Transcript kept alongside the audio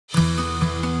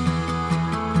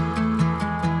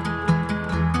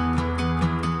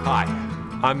Hi,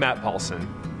 I'm Matt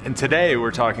Paulson, and today we're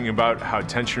talking about how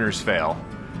tensioners fail.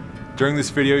 During this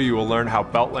video you will learn how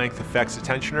belt length affects a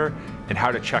tensioner and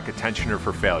how to check a tensioner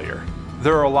for failure.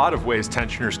 There are a lot of ways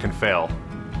tensioners can fail.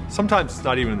 Sometimes it's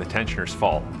not even the tensioner's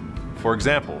fault. For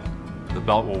example, the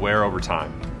belt will wear over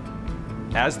time.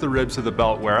 As the ribs of the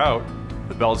belt wear out,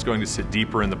 the belt is going to sit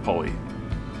deeper in the pulley.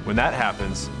 When that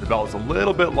happens, the belt is a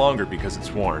little bit longer because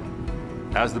it's worn.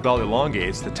 As the belt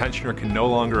elongates, the tensioner can no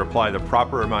longer apply the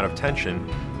proper amount of tension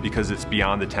because it's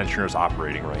beyond the tensioner's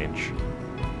operating range.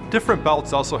 Different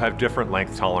belts also have different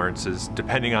length tolerances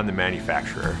depending on the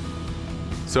manufacturer.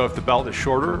 So if the belt is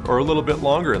shorter or a little bit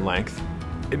longer in length,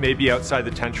 it may be outside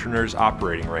the tensioner's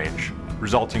operating range,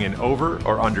 resulting in over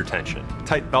or under tension.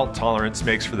 Tight belt tolerance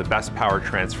makes for the best power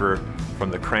transfer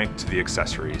from the crank to the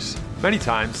accessories. Many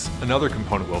times, another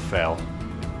component will fail.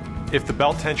 If the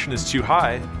belt tension is too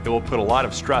high, it will put a lot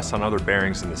of stress on other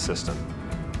bearings in the system.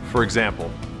 For example,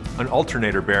 an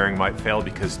alternator bearing might fail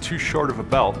because too short of a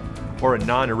belt or a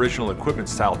non-original equipment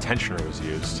style tensioner was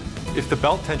used. If the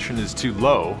belt tension is too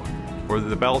low or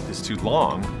the belt is too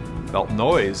long, belt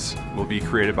noise will be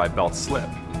created by belt slip.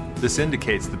 This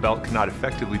indicates the belt cannot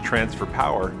effectively transfer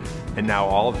power, and now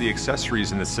all of the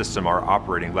accessories in the system are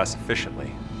operating less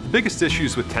efficiently. The biggest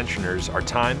issues with tensioners are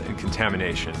time and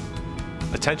contamination.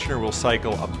 A tensioner will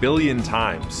cycle 1 billion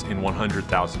times in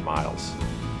 100,000 miles.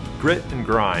 Grit and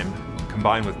grime,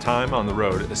 combined with time on the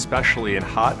road, especially in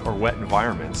hot or wet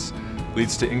environments,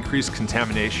 leads to increased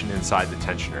contamination inside the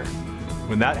tensioner.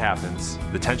 When that happens,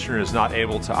 the tensioner is not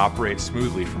able to operate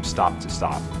smoothly from stop to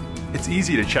stop. It's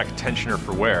easy to check a tensioner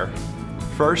for wear.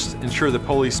 First, ensure the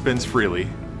pulley spins freely.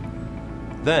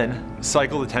 Then,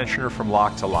 cycle the tensioner from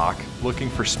lock to lock, looking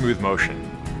for smooth motion.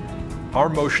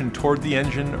 Arm motion toward the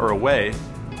engine or away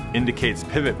indicates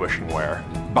pivot bushing wear.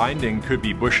 Binding could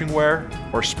be bushing wear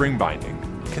or spring binding.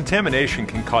 Contamination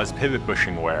can cause pivot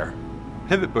bushing wear.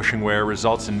 Pivot bushing wear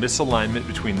results in misalignment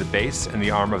between the base and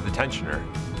the arm of the tensioner.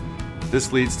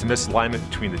 This leads to misalignment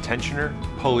between the tensioner,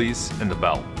 pulleys, and the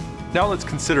belt. Now let's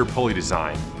consider pulley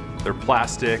design. They're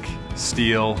plastic,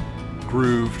 steel,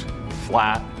 grooved,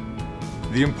 flat.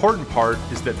 The important part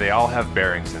is that they all have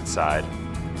bearings inside.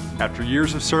 After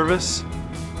years of service,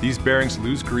 these bearings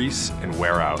lose grease and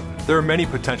wear out. There are many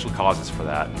potential causes for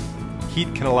that.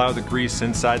 Heat can allow the grease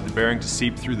inside the bearing to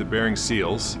seep through the bearing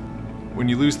seals. When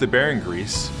you lose the bearing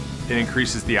grease, it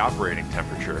increases the operating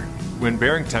temperature. When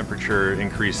bearing temperature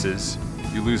increases,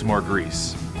 you lose more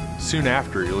grease. Soon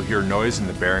after, you'll hear noise and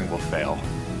the bearing will fail.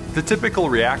 The typical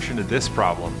reaction to this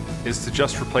problem is to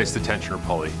just replace the tensioner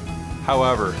pulley.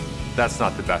 However, that's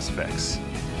not the best fix.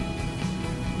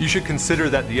 You should consider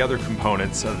that the other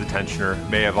components of the tensioner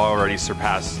may have already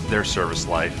surpassed their service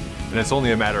life, and it's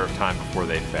only a matter of time before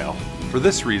they fail. For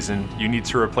this reason, you need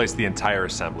to replace the entire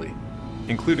assembly,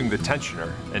 including the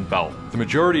tensioner and belt. The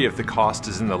majority of the cost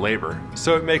is in the labor,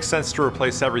 so it makes sense to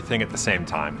replace everything at the same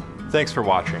time. Thanks for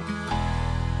watching.